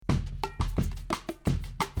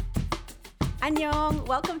Annyeong!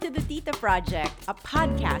 Welcome to the Tita Project, a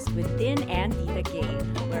podcast with Tin and Tita K,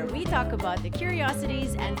 where we talk about the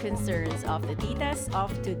curiosities and concerns of the titas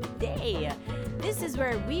of today. This is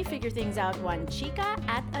where we figure things out one chica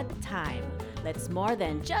at a time. Let's more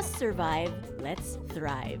than just survive, let's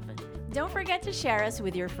thrive. Don't forget to share us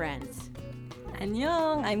with your friends.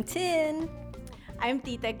 Annyeong, I'm Tin. I'm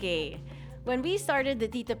Tita K. When we started the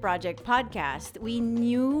Tita Project podcast, we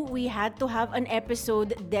knew we had to have an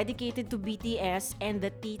episode dedicated to BTS and the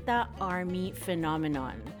Tita Army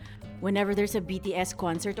phenomenon. Whenever there's a BTS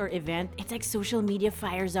concert or event, it's like social media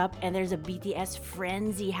fires up and there's a BTS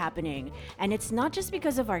frenzy happening. And it's not just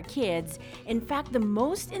because of our kids. In fact, the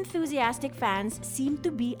most enthusiastic fans seem to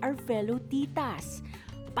be our fellow titas.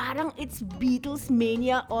 Parang it's Beatles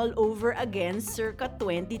mania all over again circa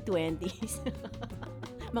 2020s.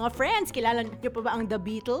 Mga friends, kilala niyo pa ba ang The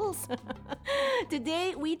Beatles?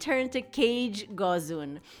 Today, we turn to Cage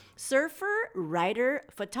Gozun, surfer, writer,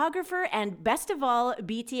 photographer, and best of all,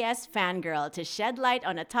 BTS fangirl, to shed light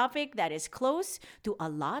on a topic that is close to a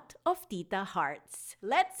lot of tita hearts.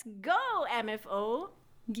 Let's go, MFO!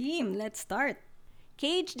 Game, let's start.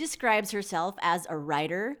 Cage describes herself as a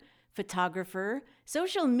writer, photographer,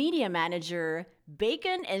 social media manager,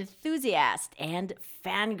 bacon enthusiast, and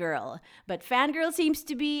fangirl. But fangirl seems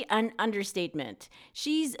to be an understatement.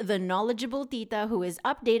 She's the knowledgeable tita who is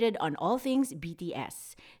updated on all things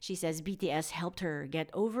BTS. She says BTS helped her get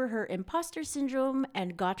over her imposter syndrome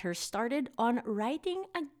and got her started on writing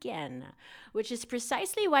again, which is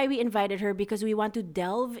precisely why we invited her, because we want to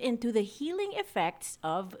delve into the healing effects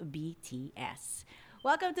of BTS.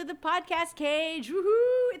 Welcome to the podcast, Cage!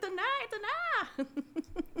 Woohoo! Ito na! Ito na!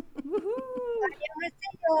 Woohoo!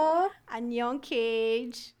 안녕하세요. Annyeong,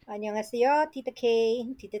 Cage! 안녕하세요. Tita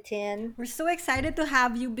K, Tita Tin. We're so excited to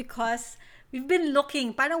have you because we've been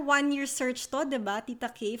looking, parang 1 year search to, diba, Tita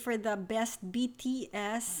K, for the best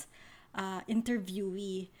BTS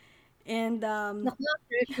interviewee. And Naku,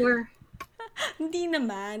 pressure. hindi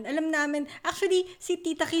naman. Alam namin, actually, si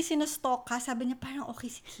Tita K sinustalk ka. Sabi niya, parang okay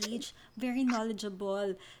si Cage. Very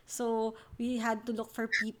knowledgeable. So, we had to look for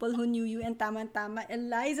people who knew you and tama-tama.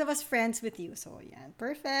 Eliza was friends with you. So, yan.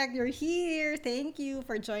 Perfect. You're here. Thank you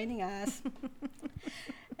for joining us.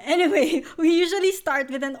 Anyway, we usually start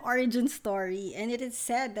with an origin story, and it is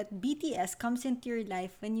said that BTS comes into your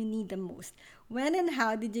life when you need the most. When and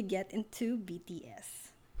how did you get into BTS?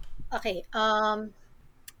 Okay,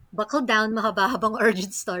 buckle down, mahaba-habang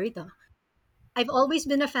origin story to. I've always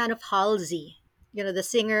been a fan of Halsey, the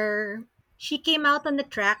singer. She came out on the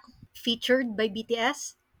track featured by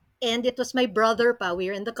BTS, and it was my brother pa. We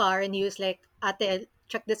were in the car, and he was like, Ate,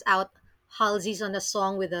 check this out. Halsey's on a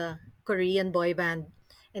song with a Korean boy band.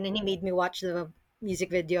 And then he made me watch the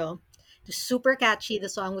music video. It was super catchy. The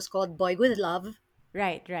song was called Boy With Love.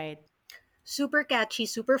 Right, right. Super catchy,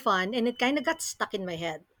 super fun, and it kind of got stuck in my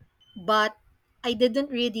head. But I didn't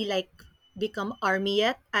really become army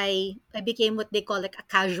yet. I became what they call like a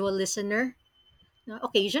casual listener.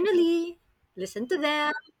 Occasionally listen to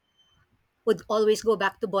them. Would always go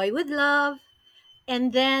back to Boy with Love,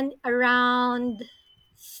 and then around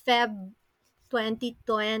Feb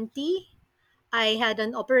 2020, I had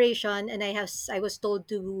an operation, and I was told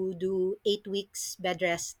to do 8 weeks bed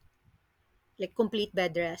rest, like complete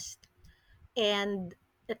bed rest. And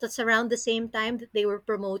it was around the same time that they were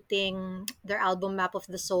promoting their album Map of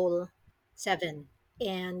the Soul 7.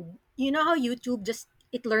 And you know how YouTube just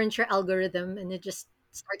it learns your algorithm and it just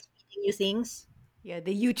starts feeding you things. Yeah,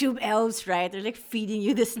 the YouTube elves, right? They're like feeding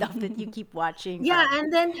you the stuff that you keep watching. Yeah,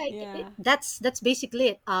 and then Yeah. that's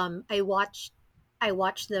basically it. I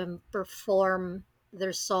watched them perform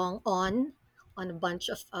their song on a bunch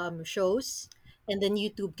of shows, and then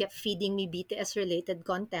YouTube kept feeding me BTS related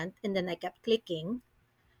content, and then I kept clicking,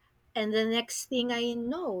 and the next thing I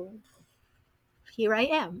know, here I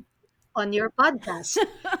am on your podcast.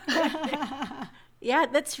 Yeah,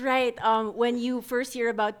 that's right. When you first hear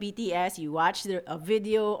about BTS, you watch a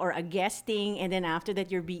video or a guesting, and then after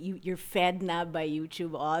that, you're fed na by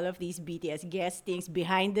YouTube all of these BTS guestings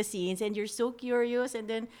behind the scenes, and you're so curious, and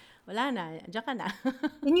then wala na, andiyan ka na.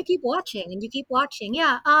 And you keep watching and you keep watching.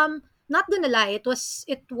 Yeah, not gonna lie, it was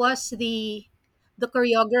the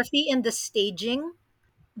choreography and the staging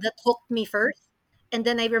that hooked me first. And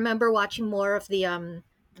then I remember watching more of the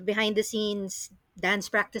behind the scenes dance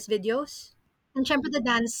practice videos. And syempre the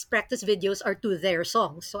dance practice videos are to their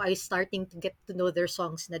songs. So I starting to get to know their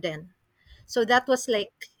songs na din. So that was the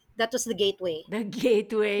gateway. The Yeah.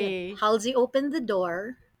 gateway. Halsey opened the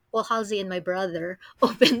door. Well, Halsey and my brother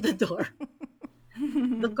opened the door.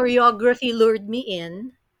 The choreography lured me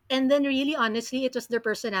in. And then really honestly, it was their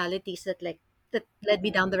personalities that that led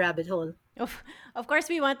me down the rabbit hole. Of, of course,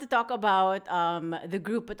 we want to talk about the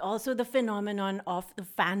group, but also the phenomenon of the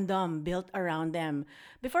fandom built around them.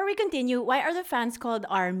 Before we continue, why are the fans called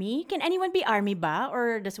ARMY? Can anyone be ARMY ba?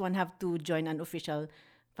 Or does one have to join an official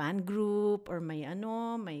fan group? Or may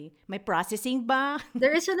processing ba?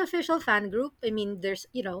 There is an official fan group. I mean, there's,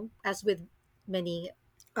 as with many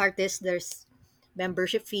artists, there's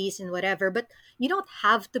membership fees and whatever, but you don't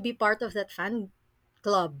have to be part of that fan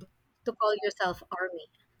club to call yourself army.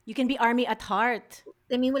 You can be ARMY at heart.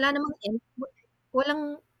 I mean, walang,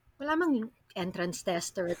 wala mang entrance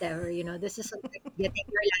test or whatever, this is like getting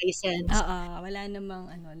your license. Oo, wala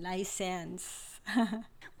namang license.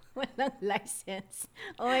 Walang license.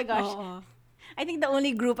 Oh my gosh. Oo. I think the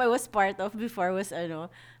only group I was part of before was ano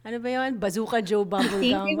ba yun? Bazooka Joe I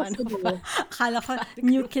think I Bubblegum. was Akala ko,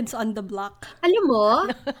 New Kids on the Block. Alam mo,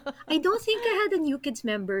 I don't think I had a New Kids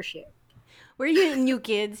membership. Were you in New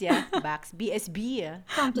Kids? Yeah. BSB. Yeah.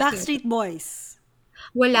 Come to think. Backstreet Boys.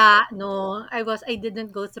 Wala, no. I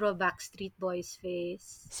didn't go through a Backstreet Boys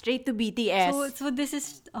phase. Straight to BTS. So this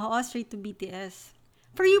is straight to BTS.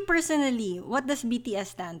 For you personally, what does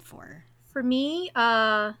BTS stand for? For me,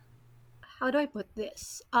 how do I put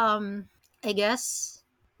this? I guess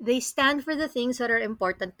they stand for the things that are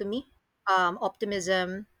important to me.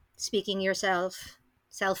 Optimism, speaking yourself,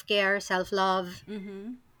 self-care, self-love,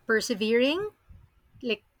 persevering,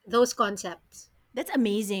 like those concepts. That's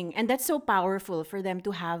amazing. And that's so powerful for them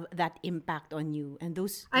to have that impact on you. And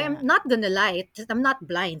those, I am not gonna lie, I'm not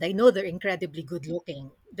blind. I know they're incredibly good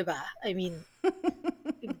looking, diba? I mean,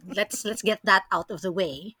 let's get that out of the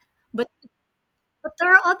way. But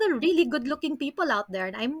there are other really good looking people out there,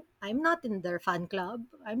 and I'm not in their fan club.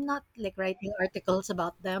 I'm not like writing articles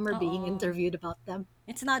about them or being interviewed about them.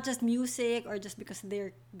 It's not just music or just because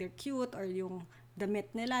they're cute or yung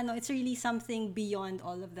damit nila. No, it's really something beyond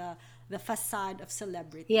all of the facade of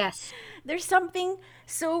celebrity. Yes. there's something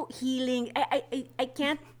so healing. I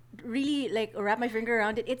can't really like wrap my finger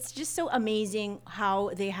around it. It's just so amazing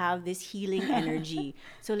how they have this healing energy.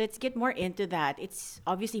 So let's get more into that. It's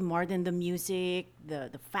obviously more than the music,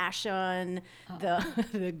 the fashion, the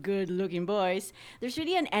the good looking boys. There's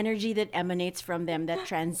really an energy that emanates from them that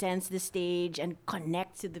transcends the stage and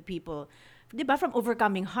connects to the people. Diba? From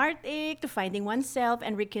overcoming heartache to finding oneself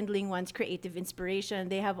and rekindling one's creative inspiration,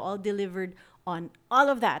 they have all delivered on all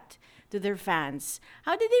of that to their fans.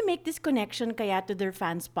 How did they make this connection kaya to their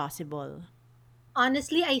fans possible?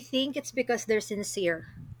 Honestly, I think it's because they're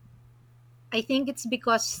sincere. I think it's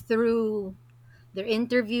because through their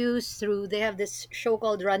interviews, through they have this show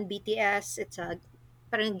called Run BTS. It's a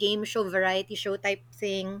parang game show, variety show type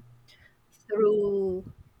thing. Through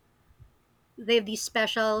they have these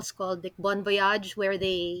specials called like Bon Voyage, where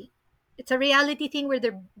it's a reality thing where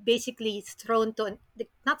they're basically thrown to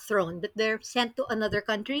not thrown, but they're sent to another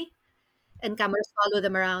country, and cameras follow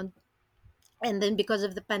them around. And then because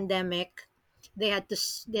of the pandemic, they had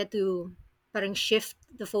to parang shift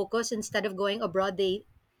the focus. Instead of going abroad, they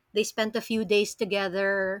spent a few days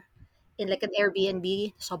together in like an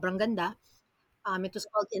Airbnb. Sobrang ganda. It was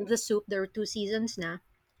called In the Soup. There were 2 seasons na,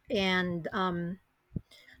 and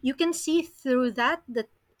you can see through that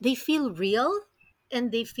they feel real,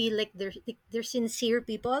 and they feel like they're sincere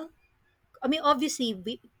people. I mean, obviously,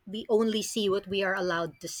 we only see what we are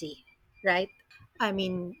allowed to see, right? I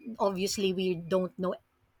mean, obviously, we don't know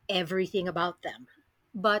everything about them,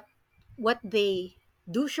 but what they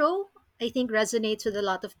do show, I think, resonates with a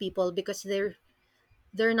lot of people because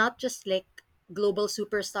they're not just like global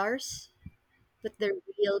superstars, but they're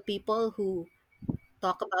real people who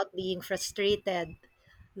talk about being frustrated.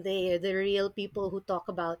 They're the real people who talk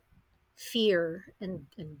about fear and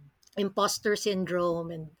imposter syndrome,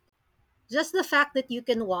 and just the fact that you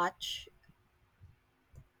can watch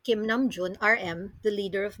Kim Namjoon, RM, the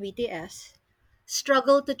leader of BTS,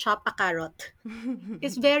 struggle to chop a carrot.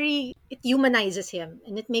 It humanizes him,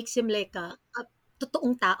 and it makes him like a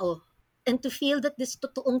totoong tao. And to feel that this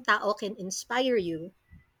totoong tao can inspire you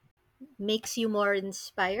makes you more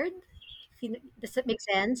inspired. Does that make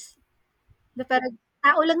sense? Na parang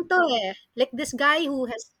tao lang to eh. Like this guy who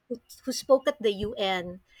spoke at the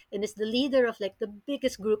UN and is the leader of like the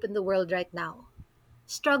biggest group in the world right now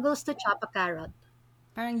struggles to chop a carrot.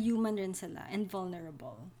 Parang human rin sila and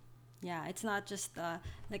vulnerable. Yeah, it's not just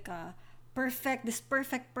like a this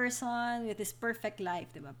perfect person with this perfect life,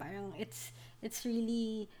 diba? Parang it's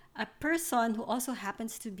really a person who also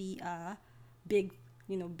happens to be a big,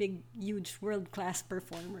 big huge world-class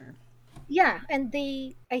performer. Yeah, and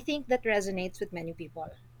I think that resonates with many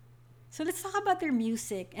people. So let's talk about their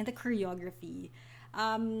music and the choreography.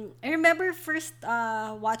 I remember first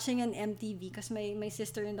watching an MTV because my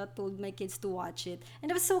sister-in-law told my kids to watch it.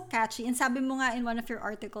 And it was so catchy. And sabi mo nga in one of your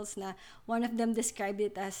articles na one of them described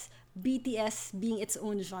it as BTS being its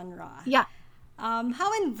own genre. Yeah. How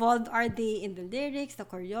involved are they in the lyrics, the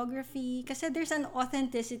choreography? Kasi there's an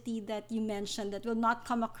authenticity that you mentioned that will not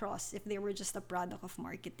come across if they were just a product of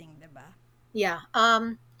marketing, diba? Yeah.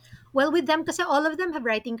 Well, with them, kasi all of them have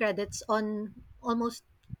writing credits on almost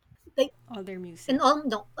like All their in music. all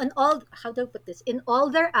no in all how do I put this, in all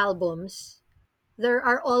their albums, there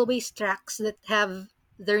are always tracks that have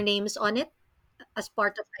their names on it as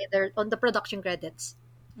part of either on the production credits,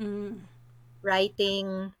 Mm.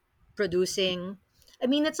 writing, producing. I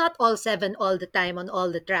mean, it's not all seven all the time on all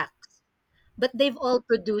the tracks, but they've all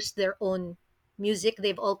produced their own music.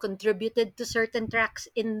 They've all contributed to certain tracks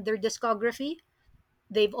in their discography.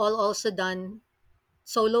 They've all also done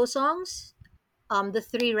solo songs. The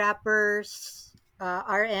three rappers,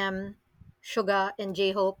 RM, Suga, and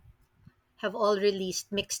J Hope, have all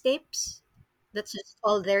released mixtapes. That's just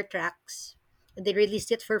all their tracks. They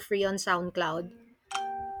released it for free on SoundCloud.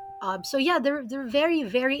 So yeah, they're very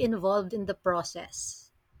very involved in the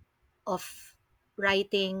process of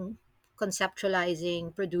writing,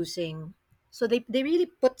 conceptualizing, producing. So they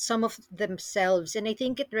really put some of themselves, and I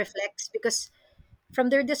think it reflects because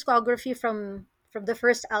from their discography, from the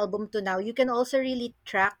first album to now, you can also really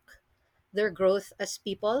track their growth as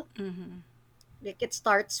people. Mm-hmm. Like it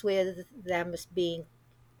starts with them as being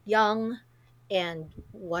young and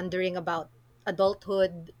wondering about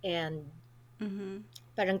adulthood and Mm-hmm.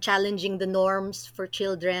 parang challenging the norms for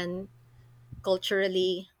children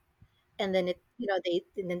culturally, and then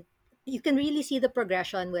and then you can really see the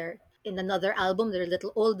progression where in another album they're a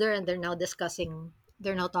little older and they're now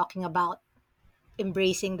talking about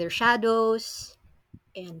embracing their shadows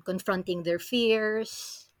and confronting their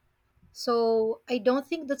fears. So I don't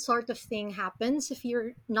think that sort of thing happens if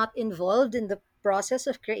you're not involved in the process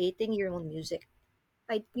of creating your own music.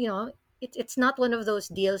 It's not one of those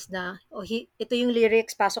deals na, oh, ito yung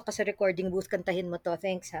lyrics, pasok ka sa recording booth, kantahin mo to,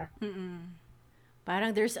 thanks ha. Mm-mm.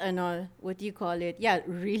 Parang there's ano, what do you call it? Yeah,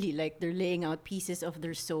 really, like they're laying out pieces of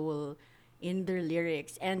their soul in their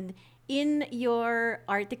lyrics. And in your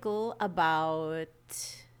article about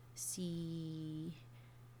si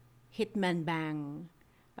Hitman Bang,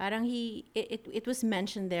 parang it was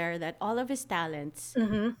mentioned there that all of his talents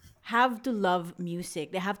Mm-hmm. have to love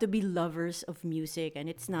music. They have to be lovers of music, and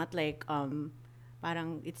it's not like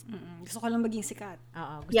parang it's Mm-mm. Gusto ko lang maging sikat.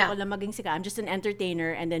 gusto Yeah. ko lang maging sikat. I'm just an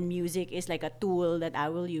entertainer and then music is like a tool that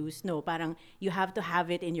I will use. No, parang you have to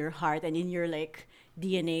have it in your heart and in your like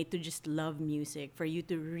DNA to just love music for you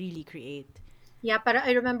to really create. Yeah, but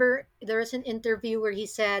I remember there was an interview where he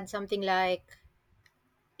said something like,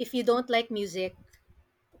 if you don't like music,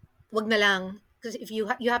 wag na lang. Because if you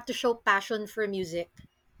have to show passion for music,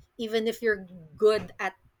 even if you're good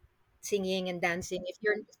at singing and dancing,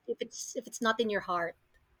 if it's not in your heart,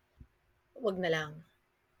 wag na lang.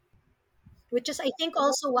 Which is, I think,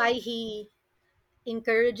 also why he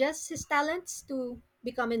encourages his talents to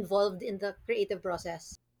become involved in the creative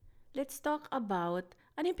process. Let's talk about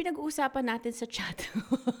ano yung pinag-uusapan natin sa chat.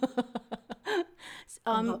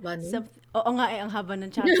 Ang haba nun. Oo nga eh, ang haba ng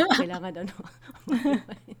chat. So kailangan ano.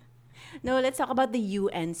 No, let's talk about the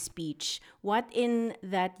UN speech. What in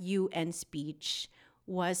that UN speech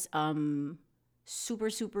was super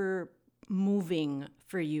super moving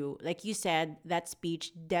for you? Like you said, that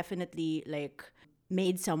speech definitely like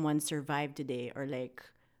made someone survive today or like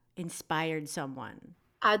inspired someone.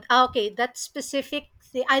 Okay, that specific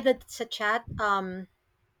that's a chat.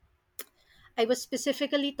 I was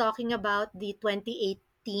specifically talking about the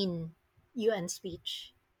 2018 UN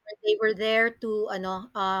speech. They were there to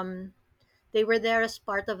they were there as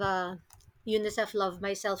part of a UNICEF Love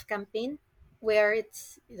Myself campaign, where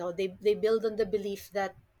it's they build on the belief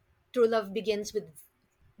that true love begins with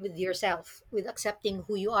yourself, with accepting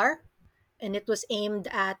who you are, and it was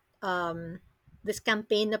aimed at this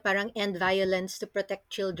campaign na parang end violence to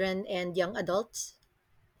protect children and young adults.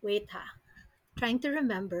 Wait ha, trying to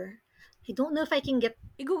remember. I don't know if I can get.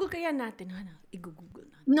 I-google kaya natin. Ano? I-google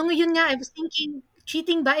natin. No, yun nga, I was thinking,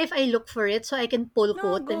 cheating ba if I look for it so I can pull No,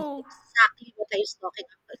 quote and see go. exactly what I was talking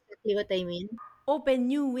about, exactly what I mean? Open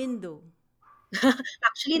new window.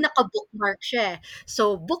 Actually, naka-bookmark siya eh.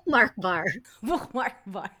 So, bookmark bar. Bookmark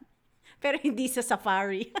bar. Pero hindi sa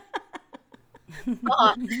Safari. Oo.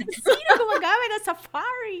 Sino gumagamit ng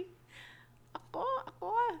Safari? Ako.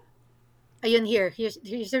 Ayun, here's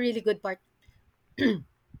a really good part.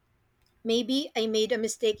 Maybe I made a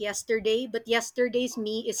mistake yesterday, but yesterday's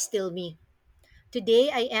me is still me.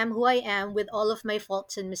 Today I am who I am with all of my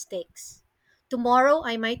faults and mistakes. Tomorrow,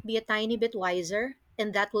 I might be a tiny bit wiser,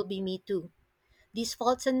 and that will be me too. These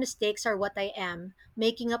faults and mistakes are what I am,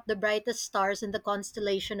 making up the brightest stars in the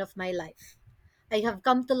constellation of my life. I have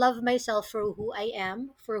come to love myself for who I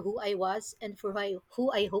am, for who I was, and for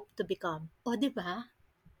who I hope to become. O, di ba?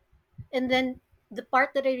 And then the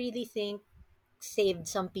part that I really think saved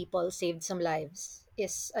some people, saved some lives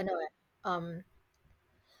is ano,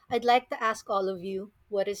 I'd like to ask all of you,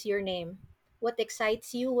 what is your name? What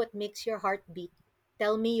excites you? What makes your heart beat?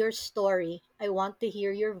 Tell me your story. I want to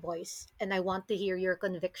hear your voice and I want to hear your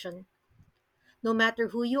conviction. No matter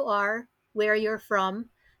who you are, where you're from,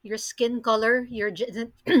 your skin color, your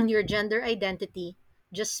gender identity,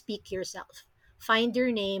 just speak yourself. Find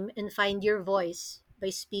your name and find your voice by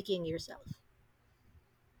speaking yourself.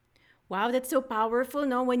 Wow, that's so powerful,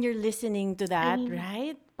 no, when you're listening to I that, mean,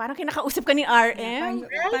 right? Parang kinakausap ka ni Yeah, RM.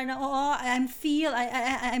 right? oo, I'm seen,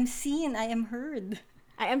 I am heard.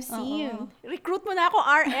 I am Oo. seen. Recruit mo na ako,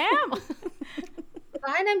 RM.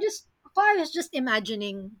 And I was just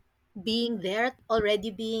imagining being there,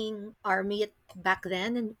 already being army back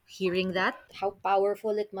then, and hearing that, how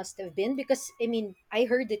powerful it must have been. Because, I mean, I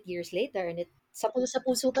heard it years later, and it sa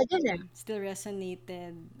puso pa din eh. Still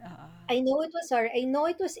resonated. I know it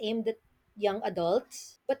was aimed at young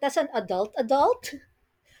adults, but as an adult,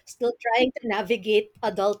 still trying to navigate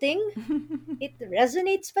adulting, it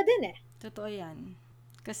resonates pa din eh. Totoo yan.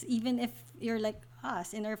 Because even if you're like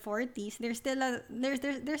us in our 40s, there's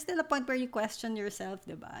still a point where you question yourself,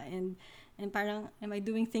 'di ba? And parang, am I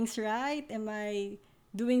doing things right? Am I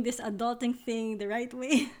doing this adulting thing the right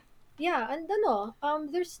way? Yeah, and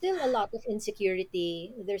there's still a lot of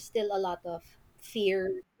insecurity. There's still a lot of fear,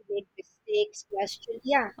 to make mistakes, question.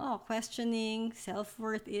 Yeah, Oh, questioning,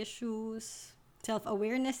 self-worth issues,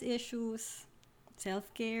 self-awareness issues,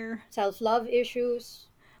 self-care. self-love issues.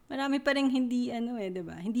 Marami pa ring hindi ano eh, 'di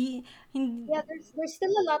ba? Hindi Yeah, there's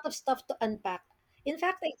still a lot of stuff to unpack. In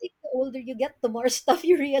fact, I think the older you get, the more stuff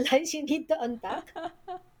you realize you need to unpack.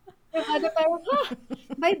 Diba? Na parang,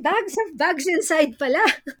 my bags have bags inside pala.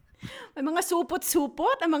 May mga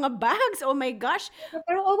supot-supot, ang mga bags. Oh my gosh. Na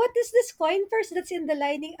parang, oh, what is this coin purse that's in the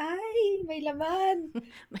lining? Ay, may laman.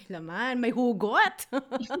 May laman, may hugot.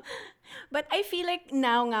 But I feel like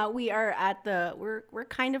now nga we are at we're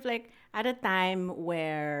kind of like at a time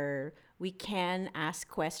where we can ask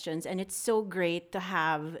questions, and it's so great to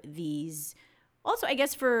have these also, I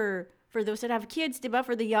guess, for those that have kids, 'di ba,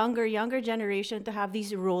 for the younger generation to have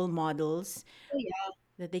these role models Oh, yeah.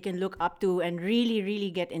 that they can look up to and really, really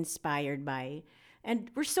get inspired by. And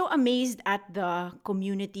we're so amazed at the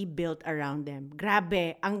community built around them.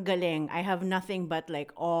 Grabe, ang galing. I have nothing but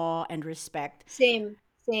like awe and respect. Same,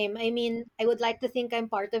 same. I mean, I would like to think I'm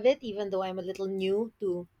part of it, even though I'm a little new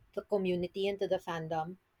to the community and to the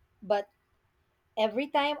fandom. But every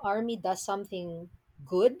time Army does something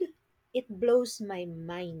good, it blows my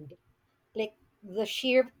mind. Like the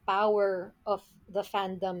sheer power of the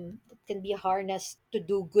fandom that can be harnessed to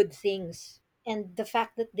do good things. And the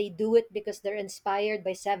fact that they do it because they're inspired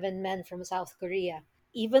by seven men from South Korea.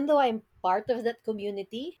 Even though I'm part of that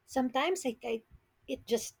community, sometimes it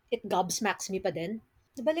gobsmacks me pa din.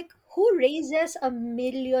 Diba, like, who raises $1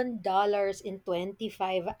 million in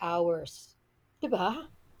 25 hours?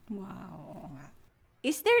 Diba? wow.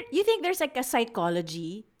 Is there, you think there's like a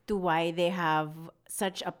psychology to why they have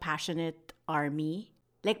such a passionate army?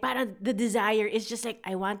 Like, parang the desire is just like,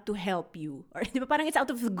 I want to help you. Or, di ba, parang it's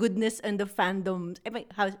out of the goodness and the fandom.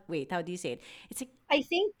 How do you say it? It's like, I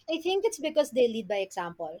think it's because they lead by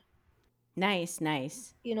example. nice,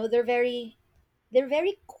 nice. You know, they're very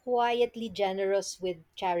quietly generous with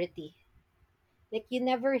charity. Like, you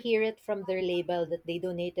never hear it from their label that they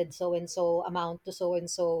donated so and so amount to so and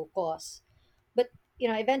so cause. But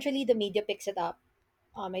eventually the media picks it up.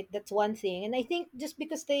 That's one thing, and I think just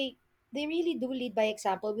because they really do lead by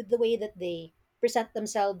example with the way that they present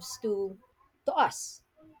themselves to us,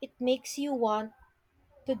 it makes you want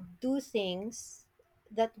to do things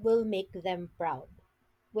that will make them proud.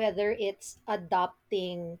 Whether it's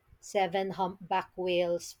adopting seven humpback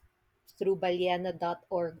whales through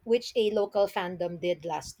Baliana.org, which a local fandom did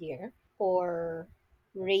last year, or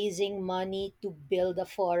raising money to build a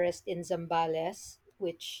forest in Zambales,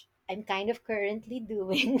 which I'm kind of currently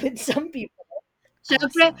doing with some people.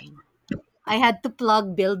 Syempre, Awesome. I had to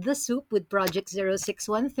plug Build the Soup with Project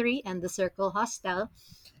 0613 and the Circle Hostel.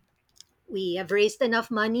 We have raised enough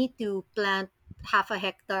money to plant half a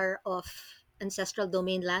hectare of ancestral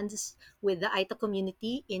domain lands with the Aita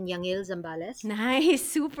community in Yangil, Zambales. Nice,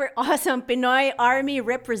 super awesome. Pinoy Army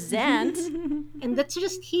represent. And that's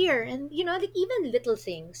just here. And, like, even little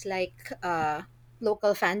things like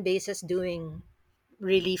local fan bases doing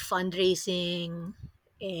really fundraising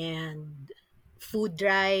and food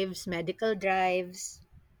drives, medical drives.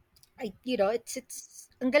 It's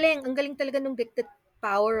ang galing talaga nung the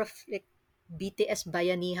power of like BTS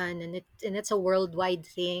Bayanihan, and it's a worldwide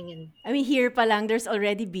thing. And I mean, here pa lang, there's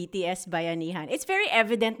already BTS Bayanihan. It's very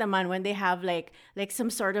evident naman when they have like some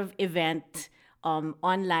sort of event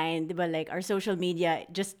online, di ba? Like our social media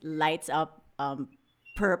just lights up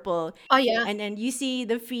purple. oh yeah, And then you see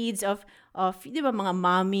the feeds of di ba, mga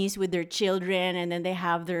mommies with their children, and then they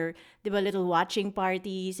have their di ba, little watching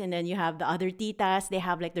parties, and then you have the other titas, they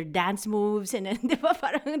have like their dance moves, and then di ba,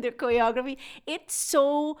 parang their choreography. It's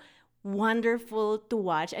so wonderful to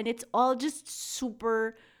watch, and it's all just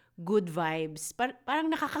super good vibes. Parang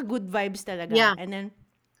nakaka-good vibes talaga. yeah. And then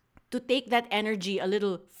to take that energy a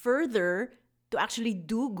little further to actually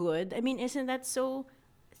do good, I mean, isn't that so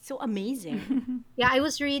amazing? Yeah, I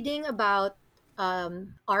was reading about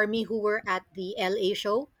Army who were at the LA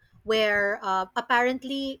show where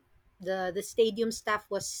apparently the stadium staff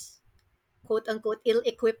was quote unquote ill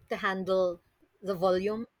equipped to handle the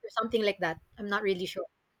volume or something like that. I'm not really sure.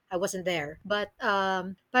 I wasn't there. But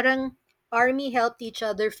parang Army helped each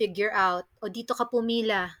other figure out, o dito ka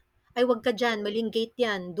pumila. Ay, wag ka dyan, maling gate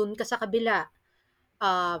yan. Dun ka sa kabila.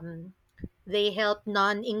 Um, they helped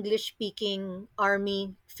non-English speaking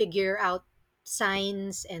Army figure out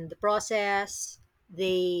signs and the process.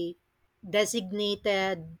 They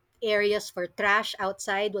designated areas for trash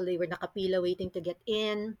outside while they were nakapila waiting to get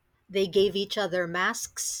in. They gave each other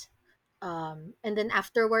masks. And then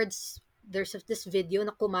afterwards, there's this video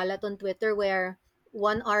na kumalat on Twitter where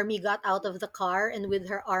one army got out of the car and with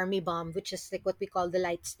her army bomb, which is like what we call the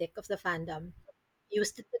light stick of the fandom,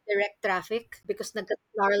 used it to direct traffic because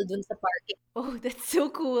nagka-snarl dun sa parking. Oh, that's so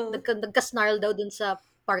cool. Nagka-snarl daw dun sa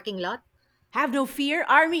parking lot. Have no fear,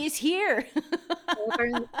 Army is here. So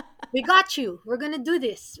parang, we got you. We're gonna do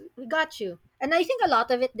this. We got you. And I think a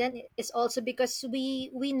lot of it then is also because we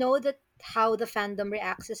know that how the fandom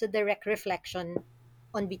reacts is a direct reflection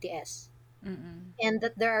on BTS. And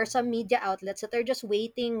that there are some media outlets that are just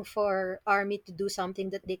waiting for Army to do something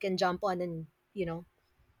that they can jump on and,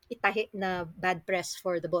 itahi na bad press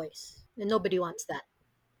for the boys. And nobody wants that.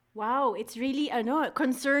 Wow, it's really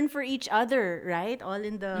concern for each other, right? All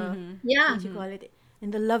in the Yeah. what you call it, in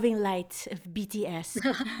the loving light of BTS.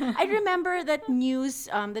 I remember that news,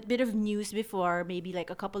 that bit of news before, maybe like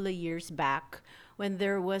a couple of years back, when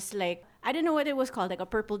there was like I don't know what it was called, like a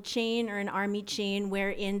purple chain or an army chain,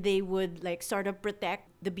 wherein they would like sort of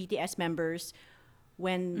protect the BTS members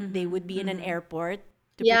when they would be in an airport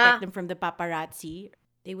to Yeah. protect them from the paparazzi.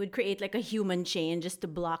 They would create like a human chain just to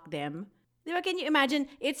block them. Diba, can you imagine?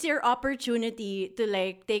 It's your opportunity to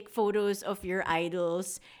like take photos of your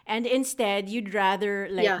idols, and instead you'd rather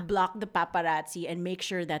like Yeah. block the paparazzi and make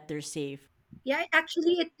sure that they're safe. Yeah,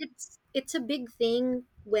 actually, it's a big thing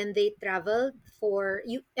when they travel. For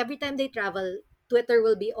you, every time they travel, Twitter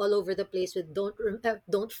will be all over the place with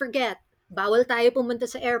don't forget, bawal tayo pumunta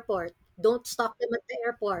sa airport. Don't stop them at the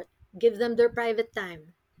airport. Give them their private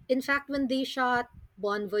time. In fact, when they shot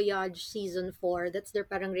Bon Voyage season 4, that's their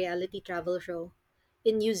parang reality travel show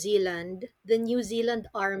in New Zealand, the New Zealand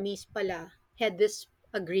armies pala had this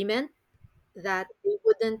agreement that they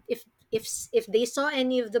wouldn't if they saw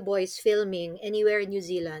any of the boys filming anywhere in New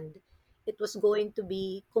Zealand, it was going to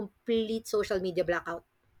be complete social media blackout.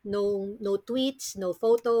 No tweets, no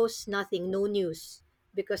photos, nothing, no news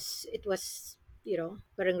because it was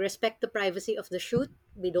parang respect the privacy of the shoot.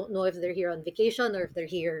 We don't know if they're here on vacation or if they're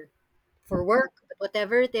here for work, but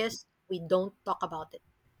whatever it is, we don't talk about it.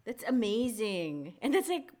 That's amazing. And that's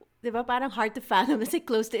like, diba, parang hard to fathom. It's like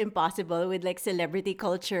close to impossible with like celebrity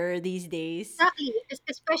culture these days. Exactly,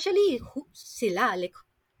 especially sila like,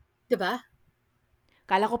 'di ba?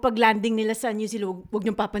 Kala ko pag landing nila sa New Zealand, wag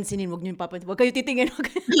niyong papansinin, wag niyong papansinin. Wag kayo titingin.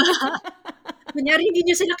 Kunyari hindi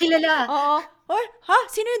niyo sila kilala. Oo. Oh, ha?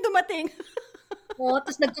 Sino yung dumating? Oo,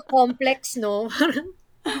 tapos nagka-complex, no? Parang,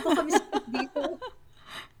 hindi ko kami safe dito.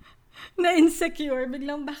 Na-insecure.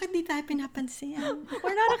 Biglang, bakit di tayo pinapansin?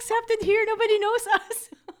 We're not accepted here. Nobody knows us.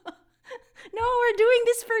 No, we're doing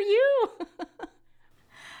this for you.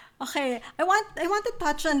 Okay, I want to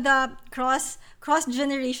touch on the cross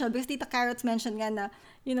generational because Tita Carrots mentioned nga na,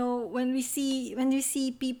 when we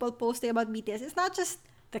see people posting about BTS, it's not just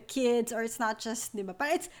the kids or it's not just, di ba?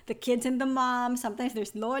 Parang it's the kids and the moms. Sometimes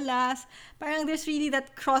there's lolas. Parang there's really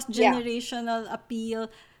that cross generational appeal.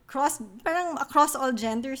 Parang across all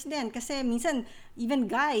genders din. Kasi minsan, even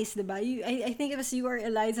guys, di ba? I think it was you or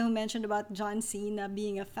Eliza who mentioned about John Cena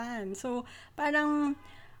being a fan. So, parang,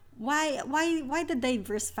 why the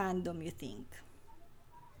diverse fandom, you think?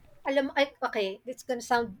 Okay, it's gonna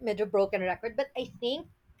sound medyo broken record, but I think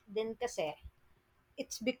din kasi,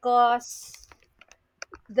 it's because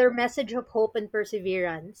their message of hope and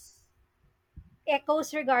perseverance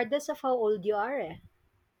echoes regardless of how old you are eh.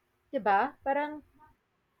 'Di ba? Parang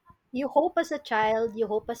you hope as a child, you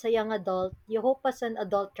hope as a young adult, you hope as an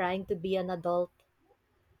adult trying to be an adult,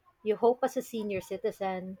 you hope as a senior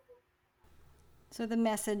citizen. So the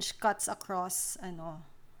message cuts across, ano.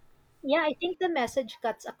 Yeah, I think the message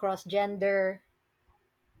cuts across gender,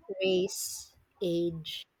 race,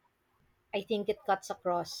 age. I think it cuts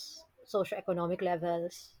across socioeconomic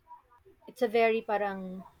levels. It's a very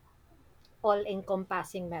parang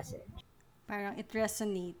all-encompassing message. Parang it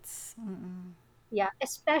resonates. Mm-mm. Yeah,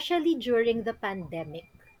 especially during the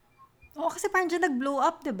pandemic, Oo, kasi parang dyan nag-blow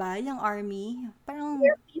up, 'di ba, yung army. Parang,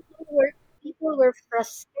 where people were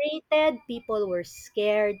frustrated, people were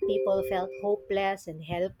scared, people felt hopeless and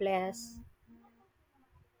helpless.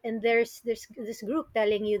 And there's this group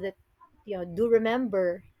telling you that, do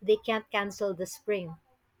remember they can't cancel the spring.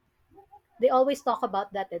 They always talk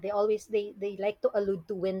about that. They like to allude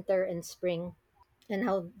to winter and spring, and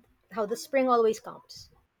how the spring always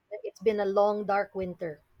comes. It's been a long dark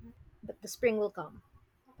winter, but the spring will come.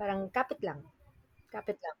 Parang kapit lang,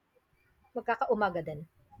 kapit lang. Magkakaumaga din.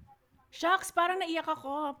 Shucks, parang naiyak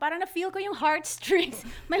ako. Parang na-feel ko yung heartstrings.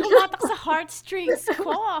 May humatak sa heartstrings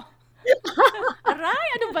ko. Aray,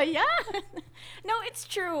 ano ba yan? No, it's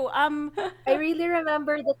true. I really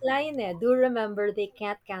remember that line eh. Do remember they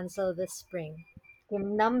can't cancel the spring.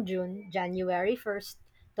 Kim Namjoon, January 1st,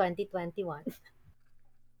 2021.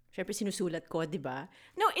 syempre sinusulat ko, di ba?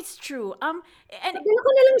 No, it's true. And Padala ko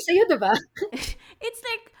na lang sa'yo, diba? it's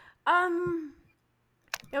like,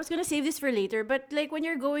 I was gonna save this for later, but like when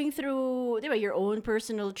you're going through, di ba, your own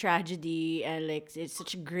personal tragedy and like it's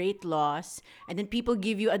such a great loss, and then people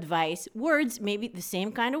give you advice, words, maybe the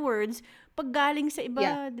same kind of words, pag galing sa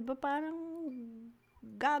Yeah. iba, di ba, parang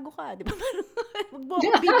gago ka, di ba? Parang, wag mo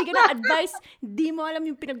akong bibigyan ng advice, di mo alam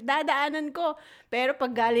yung pinagdadaanan ko. Pero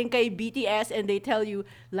pag galing kay BTS and they tell you,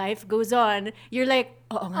 life goes on, you're like,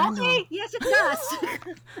 oo nga no. Okay, yes it does.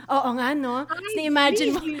 Oo nga, no? Tapos na-imagine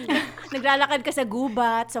mo, believe you. naglalakad ka sa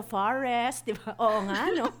gubat, sa forest, di ba? Oo nga,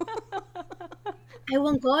 no?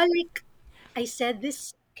 Ewan ko, like, I said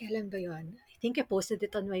this, kailan ba yun? I think I posted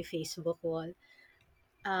it on my Facebook wall.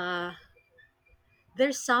 Uh,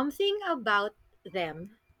 there's something about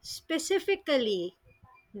them, specifically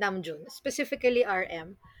Namjoon, specifically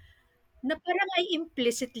RM, na parang I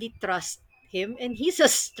implicitly trust him and he's a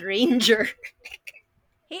stranger.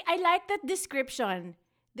 Hey, I like that description.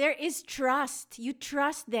 There is trust. You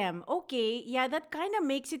trust them. Okay, yeah, that kind of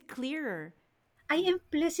makes it clearer. I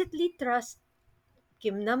implicitly trust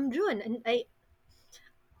Kim Namjoon, and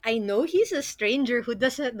I know he's a stranger who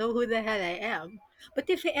doesn't know who the hell I am. But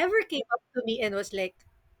if he ever came up to me and was like,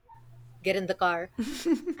 "Get in the car,"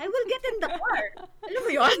 I will get in the car. Alam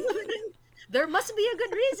mo yun? There must be a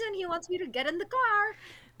good reason he wants me to get in the car.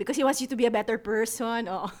 Because he wants you to be a better person.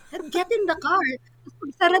 Oh. And get in the car. Tapos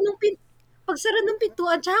pagsara ng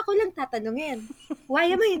pintuan, tsaka ko lang tatanungin, why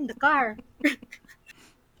am I in the car?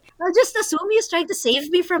 I'll just assume he's trying to save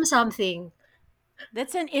me from something.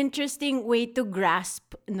 That's an interesting way to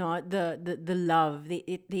grasp no the love.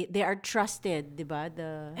 They are trusted, 'di ba?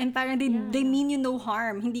 and parang they mean you no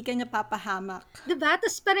harm. Hindi ka niya papahamak. Diba?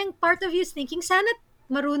 Tapos parang part of you is thinking, sana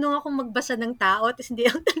marunong akong magbasa ng tao, tapos hindi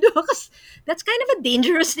ako tanong. Kasi that's kind of a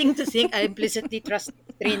dangerous thing to think. I implicitly trust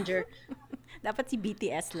a stranger. Dapat si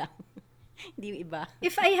BTS lang. Hindi yung iba.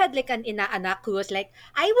 If I had like an inaanak who was like,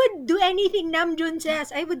 I would do anything Namjoon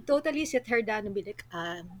says, I would totally sit her down and be like,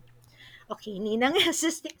 okay, Ninang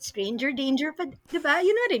assistant, stranger danger pa, diba?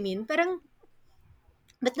 You know what I mean? Parang,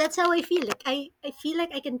 but that's how I feel. Like, I feel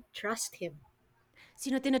like I can trust him.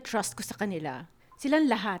 Sino tinatrust ko sa kanila? Silang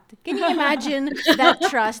lahat. Can you imagine that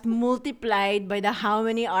trust multiplied by the how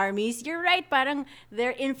many armies? You're right, parang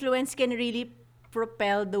their influence can really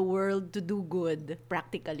propel the world to do good,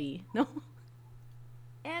 practically. No?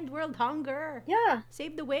 And world hunger. Yeah,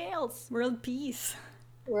 Save the whales. World peace.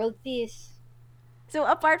 world peace. So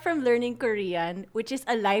apart from learning Korean, which is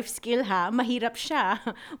a life skill ha, mahirap siya.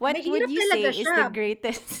 What Mahirap would you say talaga is siya. the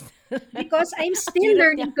greatest? Because I'm still Hirap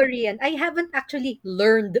learning Korean. I haven't actually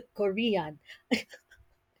learned Korean.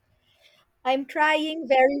 I'm trying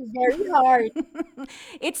very, very hard.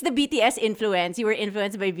 It's the BTS influence. You were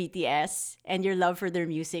influenced by BTS and your love for their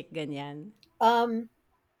music, ganyan.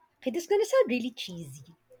 Okay, this is gonna sound really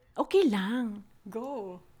cheesy, Okay lang.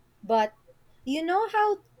 Go. but you know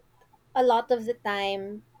how a lot of the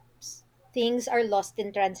time things are lost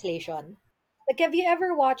in translation? Like, have you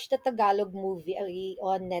ever watched a Tagalog movie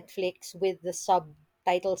on Netflix with the sub?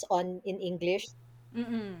 titles on in English.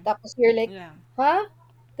 Mm-mm. Tapos you're like, Yeah. huh?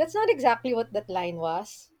 That's not exactly what that line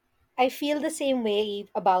was. I feel the same way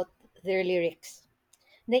about their lyrics.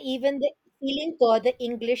 Na even the feeling ko, the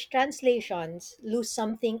English translations lose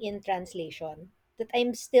something in translation. That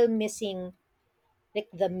I'm still missing like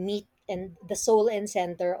the meat and the soul and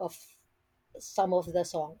center of some of the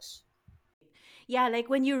songs. Yeah, like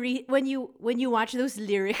when you when you watch those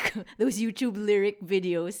lyric those YouTube lyric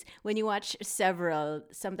videos, when you watch several,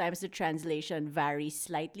 sometimes the translation varies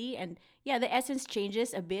slightly, and yeah, the essence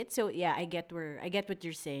changes a bit. So yeah, I get what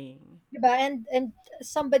you're saying. Diba? And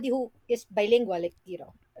somebody who is bilingual, like,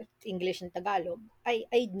 English and Tagalog, I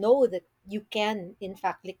know that you can, in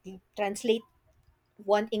fact, like, translate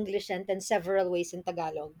one English sentence several ways in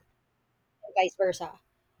Tagalog, and vice versa.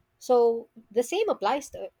 So the same applies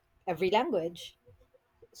to every language.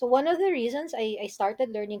 So one of the reasons I started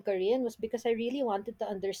learning Korean was because I really wanted to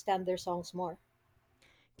understand their songs more.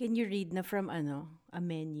 Can you read na from a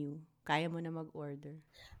menu? Kaya mo na mag-order.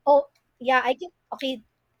 Oh, yeah, I can. Okay,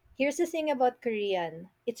 here's the thing about Korean.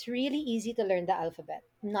 It's really easy to learn the alphabet.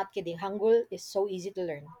 I'm not kidding. Hangul is so easy to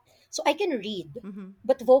learn. So I can read, Mm-hmm.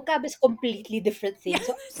 but vocab is completely different thing. Yes,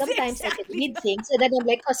 So sometimes I can exactly. read things and then I'm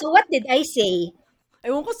like, oh, so what did I say?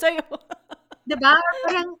 Ewan ko sa'yo. Diba?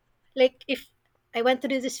 Parang, like, if I went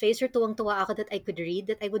through this phase where tuwang-tuwa ako that I could read,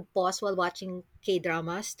 that I would pause while watching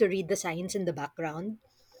K-dramas to read the signs in the background.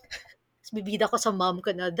 Tapos bibida ko sa mom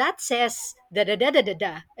ko na, that says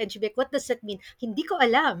da-da-da-da-da-da. And she'd be like, what does that mean? Hindi ko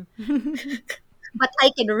alam, but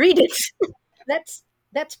I can read it.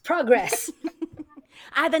 That's progress.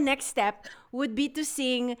 The next step would be to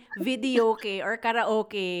sing videoke or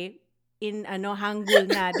karaoke in Hangul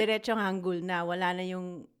na, diretsong Hangul na, wala na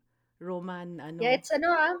yung Roman Yeah, it's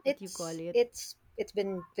what you call it. it's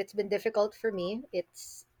been difficult for me.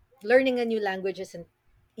 It's learning a new language isn't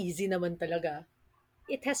easy naman talaga.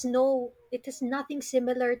 It has nothing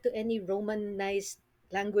similar to any romanized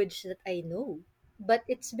language that I know. But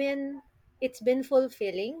it's been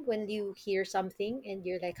fulfilling when you hear something and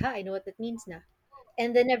you're like, ha, I know what that means na.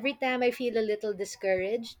 And then every time I feel a little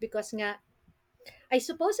discouraged because nga, I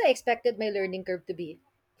suppose I expected my learning curve to be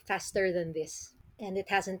faster than this. And it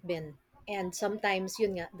hasn't been. And sometimes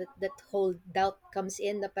yun nga, that whole doubt comes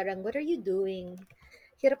in na parang, what are you doing?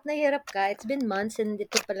 Hirap na hirap ka. It's been months and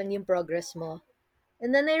ito pa lang yung progress mo.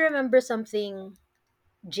 And then I remember something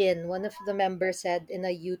Jin, one of the members, said in a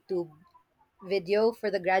YouTube video for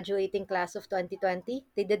the graduating class of 2020.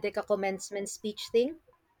 They did like a commencement speech thing.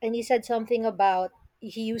 And he said something about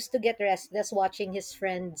he used to get restless watching his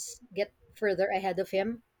friends get further ahead of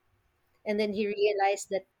him. And then he realized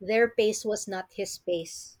that their pace was not his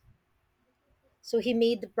pace. So he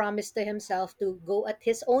made the promise to himself to go at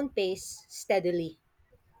his own pace steadily.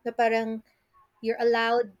 Na parang you're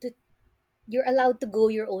allowed to you're allowed to go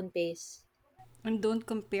your own pace. And don't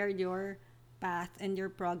compare your path and your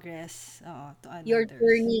progress to Your another's.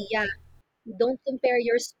 journey, yeah. Don't compare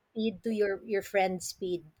your speed to your friend's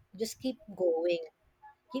speed. Just keep going.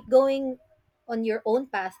 Keep going on your own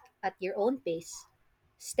path at your own pace,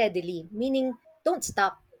 steadily. Meaning, don't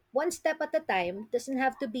stop. One step at a time. Doesn't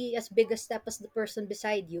have to be as big a step as the person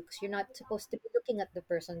beside you because you're not supposed to be looking at the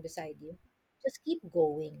person beside you. Just keep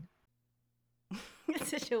going. It's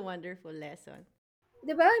such a wonderful lesson.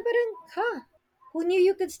 Diba? Parang, who knew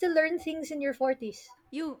you could still learn things in your 40s?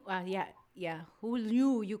 Yeah. Who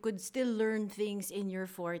knew you could still learn things in your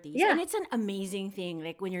 40s? Yeah. And it's an amazing thing.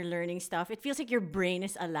 Like when you're learning stuff, it feels like your brain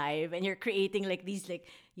is alive and you're creating like these, like,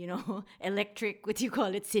 electric, what you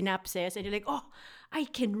call it, synapses. And you're like, oh, I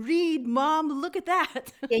can read, mom. Look at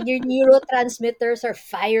that. And your neurotransmitters are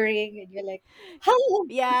firing, and you're like, how?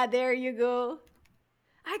 Yeah, there you go.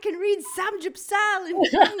 I can read Samgyeopsal in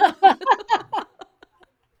Hangul.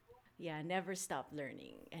 Yeah, never stop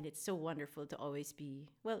learning. And it's so wonderful to always be,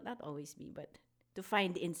 well, not always be, but to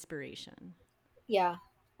find inspiration. Yeah.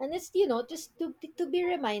 And it's, just to be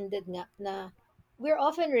reminded nga na we're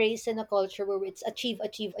often raised in a culture where it's achieve,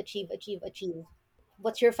 achieve, achieve, achieve, achieve.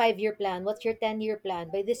 What's your 5-year plan? What's your 10-year plan?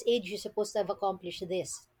 By this age, you're supposed to have accomplished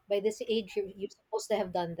this. By this age, you're supposed to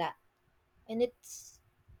have done that. And it's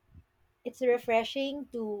refreshing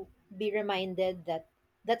to be reminded that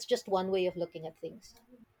that's just one way of looking at things.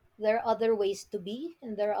 There are other ways to be,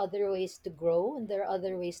 and there are other ways to grow, and there are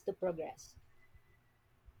other ways to progress.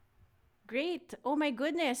 Great. Oh my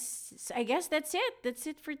goodness. I guess that's it. That's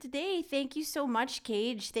it for today. Thank you so much,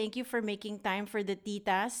 Cage. Thank you for making time for the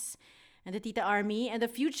Titas and the Tita Army and the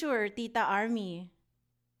future Tita Army.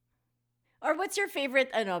 Or what's your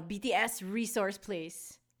favorite BTS resource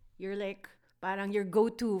place? You're like parang your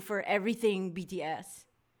go-to for everything BTS.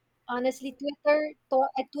 Honestly, Twitter,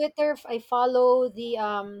 I follow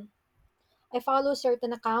I follow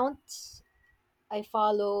certain accounts. I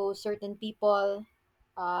follow certain people.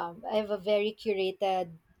 I have a very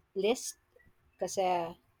curated list kasi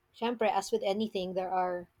syempre as with anything there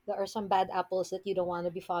are some bad apples that you don't want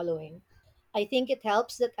to be following. I think it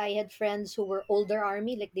helps that I had friends who were older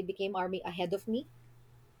army, like they became army ahead of me,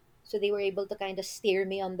 so they were able to kind of steer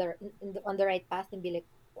me on the right path and be like,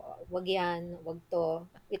 wag yan, wag to,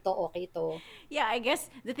 ito okay to. Yeah, I guess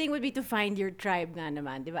the thing would be to find your tribe nga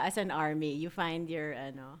naman, 'di ba? As an army, you find your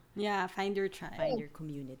Yeah, find your tribe. find your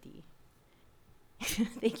community.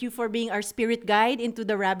 Thank you for being our spirit guide into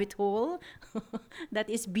the rabbit hole.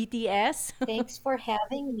 That is BTS. Thanks for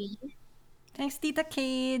having me. Thanks, Tita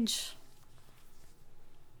Cage.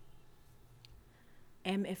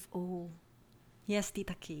 MFO. Yes,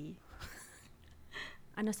 Tita K.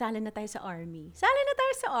 Sali na tayo sa army. Sali na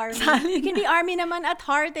tayo sa army. Sali You can be army naman at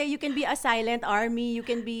heart eh. You can be a silent army. You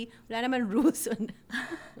can be, wala naman rules on.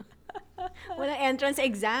 Walang entrance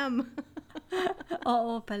exam.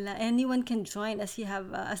 Oo pala. Anyone can join as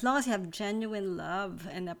long as you have genuine love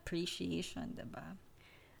and appreciation, diba?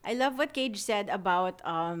 I love what Cage said about,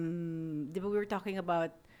 di ba we were talking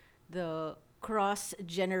about the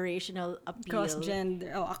cross-generational appeal.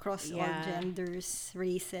 Across all Yeah. genders,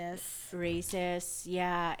 races. Races,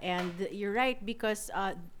 yeah. And you're right because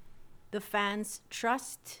the fans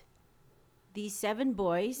trust these seven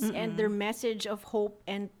boys and their message of hope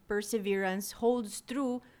and perseverance holds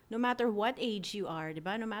true no matter what age you are,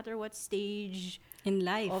 diba? No matter what stage In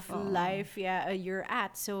life. of oo. life you're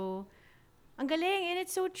at. So, ang galing and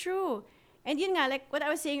it's so true. And yun nga, like what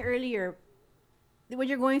I was saying earlier, when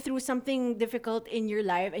you're going through something difficult in your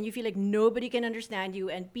life and you feel like nobody can understand you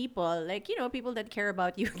and people, like, people that care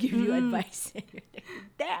about you give you advice. And you're like,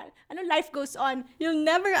 damn, life goes on. You'll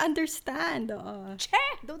never understand. Oo.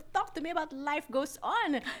 Che, don't talk to me about life goes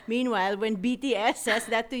on. Meanwhile, when BTS says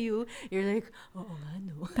that to you, you're like, oo nga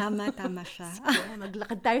no. Tama siya. Kaya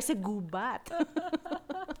maglakad tayo sa gubat.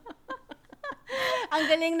 Ang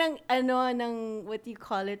galing ng what you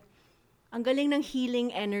call it, ang galing ng healing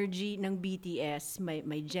energy ng BTS.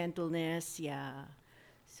 May gentleness, yeah.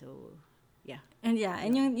 So, yeah. And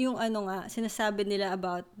yung sinasabi nila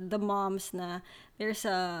about the moms na there's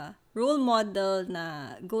a role model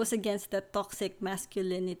na goes against the toxic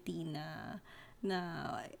masculinity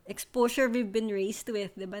na exposure we've been raised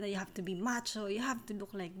with, diba? Na you have to be macho, you have to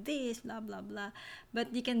look like this, blah, blah, blah.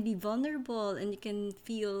 But you can be vulnerable and you can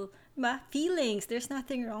feel, diba? Feelings. There's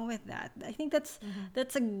nothing wrong with that. I think that's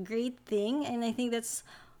a great thing. And I think that's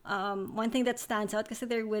one thing that stands out kasi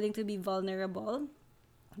they're willing to be vulnerable.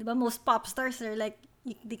 Diba? Most pop stars are like,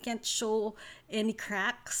 they can't show any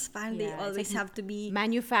cracks. Parang they Yeah, it's always like have to be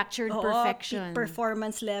manufactured Oo, perfection. peak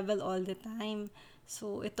performance level all the time.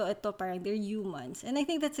 So, ito, parang they're humans. And I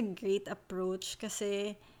think that's a great approach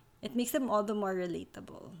kasi it makes them all the more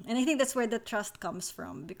relatable. And I think that's where the trust comes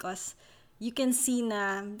from because you can see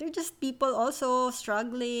na they're just people also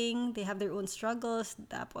struggling. They have their own struggles.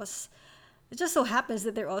 Tapos, it just so happens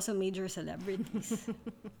that they're also major celebrities.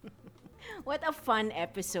 What a fun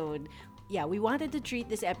episode. Yeah, we wanted to treat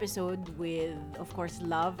this episode with, of course,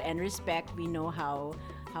 love and respect. We know how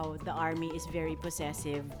the army is very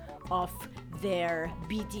possessive of their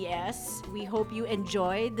BTS. We hope you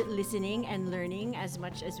enjoyed listening and learning as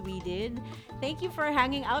much as we did. Thank you for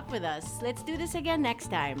hanging out with us. Let's do this again next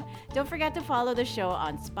time. Don't forget to follow the show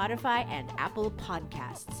on Spotify and Apple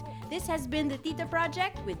Podcasts. This has been the Tita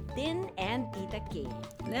Project with Din and Tita K.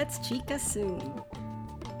 Let's chika soon.